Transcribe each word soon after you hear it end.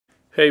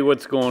Hey,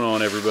 what's going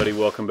on everybody?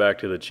 Welcome back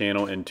to the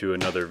channel and to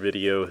another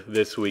video.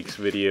 This week's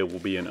video will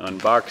be an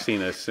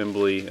unboxing,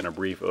 assembly, and a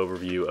brief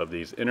overview of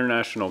these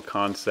International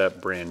Concept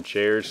brand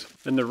chairs.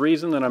 And the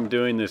reason that I'm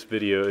doing this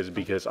video is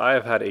because I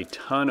have had a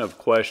ton of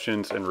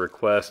questions and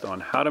requests on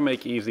how to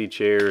make easy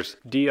chairs,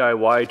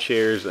 DIY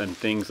chairs, and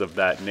things of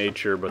that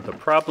nature. But the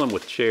problem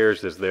with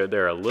chairs is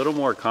they're a little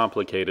more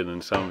complicated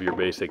than some of your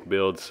basic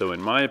builds. So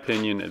in my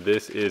opinion,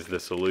 this is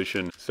the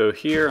solution. So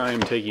here I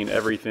am taking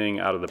everything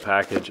out of the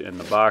package in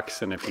the box.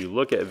 And if you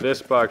look at this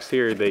box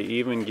here, they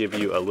even give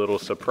you a little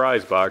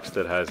surprise box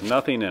that has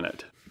nothing in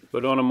it.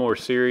 But on a more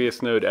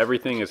serious note,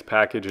 everything is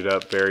packaged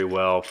up very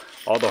well.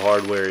 All the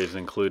hardware is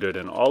included,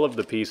 and all of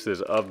the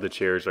pieces of the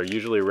chairs are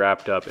usually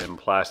wrapped up in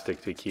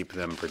plastic to keep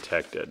them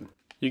protected.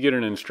 You get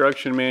an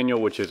instruction manual,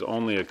 which is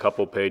only a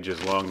couple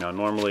pages long. Now,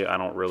 normally I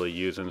don't really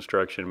use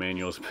instruction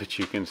manuals, but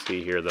you can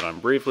see here that I'm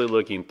briefly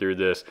looking through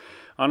this.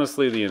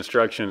 Honestly, the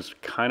instructions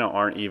kind of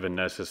aren't even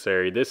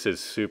necessary. This is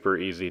super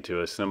easy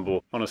to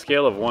assemble. On a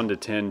scale of 1 to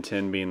 10,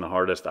 10 being the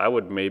hardest, I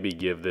would maybe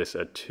give this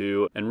a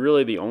 2. And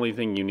really the only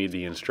thing you need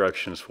the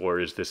instructions for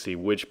is to see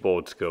which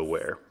bolts go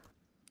where.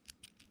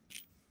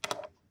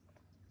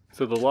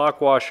 So the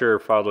lock washer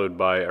followed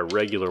by a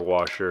regular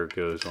washer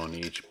goes on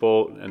each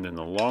bolt, and then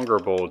the longer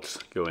bolts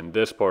go in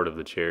this part of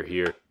the chair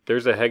here.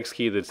 There's a hex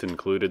key that's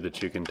included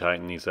that you can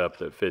tighten these up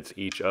that fits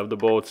each of the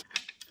bolts.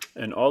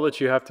 And all that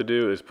you have to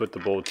do is put the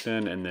bolts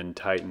in and then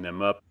tighten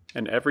them up.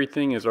 And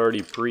everything is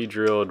already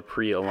pre-drilled,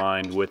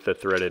 pre-aligned with the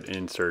threaded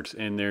inserts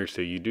in there,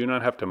 so you do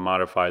not have to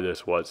modify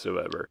this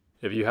whatsoever.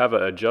 If you have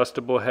an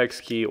adjustable hex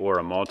key or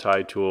a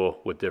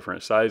multi-tool with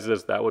different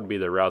sizes, that would be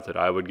the route that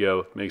I would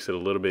go. Makes it a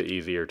little bit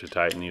easier to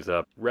tighten these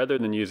up rather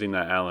than using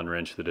that Allen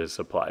wrench that is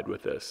supplied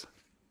with this.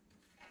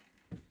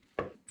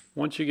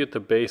 Once you get the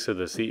base of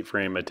the seat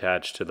frame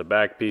attached to the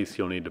back piece,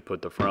 you'll need to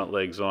put the front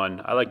legs on.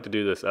 I like to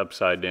do this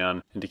upside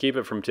down, and to keep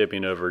it from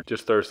tipping over,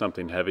 just throw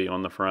something heavy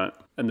on the front,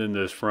 and then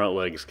those front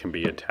legs can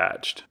be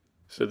attached.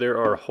 So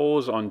there are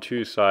holes on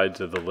two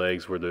sides of the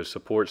legs where those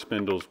support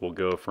spindles will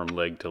go from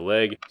leg to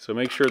leg. So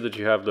make sure that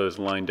you have those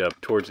lined up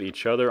towards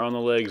each other on the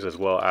legs as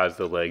well as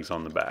the legs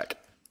on the back.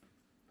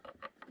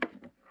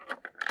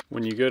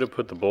 When you go to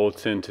put the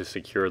bolts in to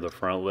secure the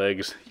front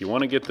legs, you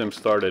want to get them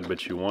started,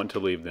 but you want to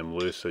leave them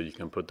loose so you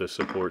can put the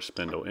support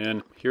spindle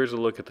in. Here's a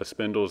look at the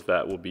spindles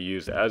that will be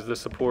used as the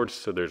supports.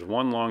 So there's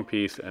one long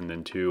piece and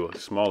then two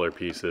smaller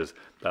pieces.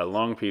 That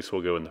long piece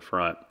will go in the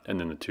front, and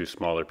then the two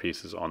smaller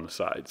pieces on the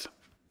sides.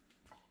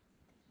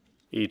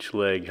 Each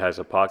leg has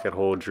a pocket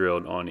hole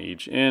drilled on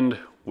each end,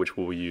 which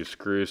will use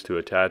screws to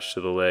attach to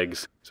the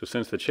legs. So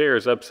since the chair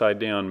is upside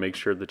down, make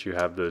sure that you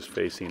have those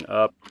facing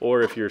up,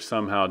 or if you're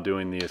somehow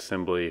doing the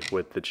assembly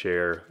with the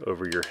chair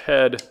over your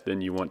head,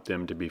 then you want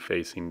them to be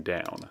facing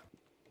down.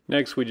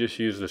 Next, we just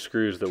use the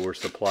screws that were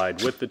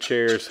supplied with the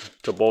chairs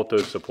to bolt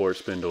those support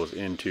spindles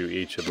into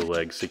each of the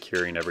legs,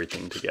 securing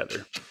everything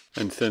together.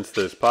 And since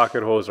those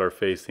pocket holes are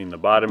facing the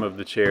bottom of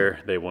the chair,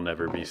 they will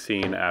never be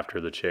seen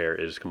after the chair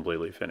is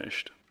completely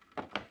finished.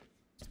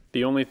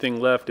 The only thing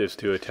left is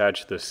to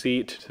attach the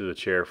seat to the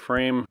chair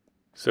frame.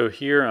 So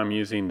here I'm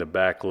using the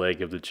back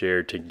leg of the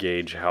chair to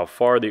gauge how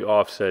far the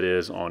offset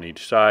is on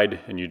each side,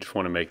 and you just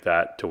want to make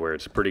that to where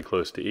it's pretty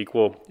close to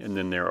equal. And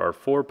then there are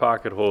 4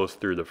 pocket holes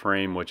through the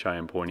frame, which I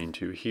am pointing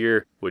to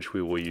here, which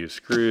we will use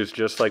screws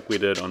just like we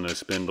did on those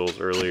spindles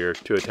earlier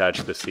to attach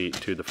the seat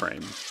to the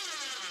frame.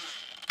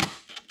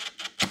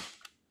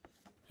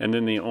 And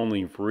then the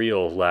only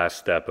real last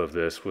step of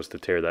this was to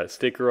tear that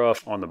sticker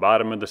off on the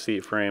bottom of the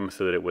seat frame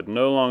so that it would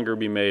no longer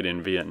be made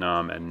in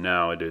Vietnam, and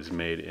now it is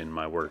made in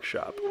my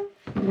workshop.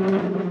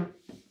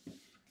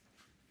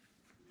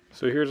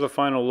 So here's a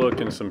final look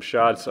and some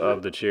shots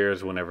of the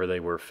chairs whenever they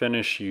were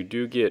finished. You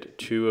do get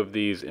 2 of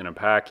these in a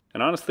pack,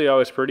 and honestly I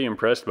was pretty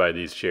impressed by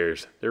these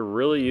chairs. They're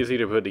really easy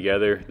to put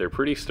together, they're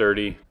pretty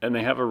sturdy, and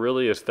they have a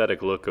really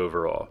aesthetic look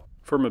overall.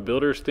 From a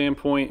builder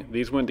standpoint,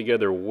 these went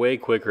together way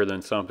quicker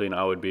than something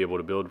I would be able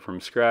to build from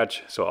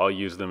scratch, so I'll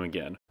use them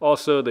again.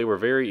 Also, they were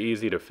very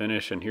easy to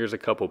finish, and here's a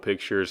couple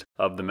pictures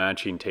of the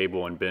matching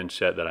table and bench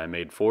set that I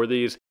made for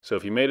these. So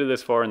if you made it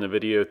this far in the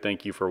video,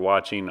 thank you for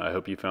watching. I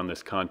hope you found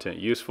this content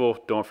useful.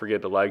 Don't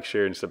forget to like,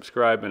 share, and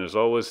subscribe, and as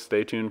always,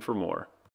 stay tuned for more.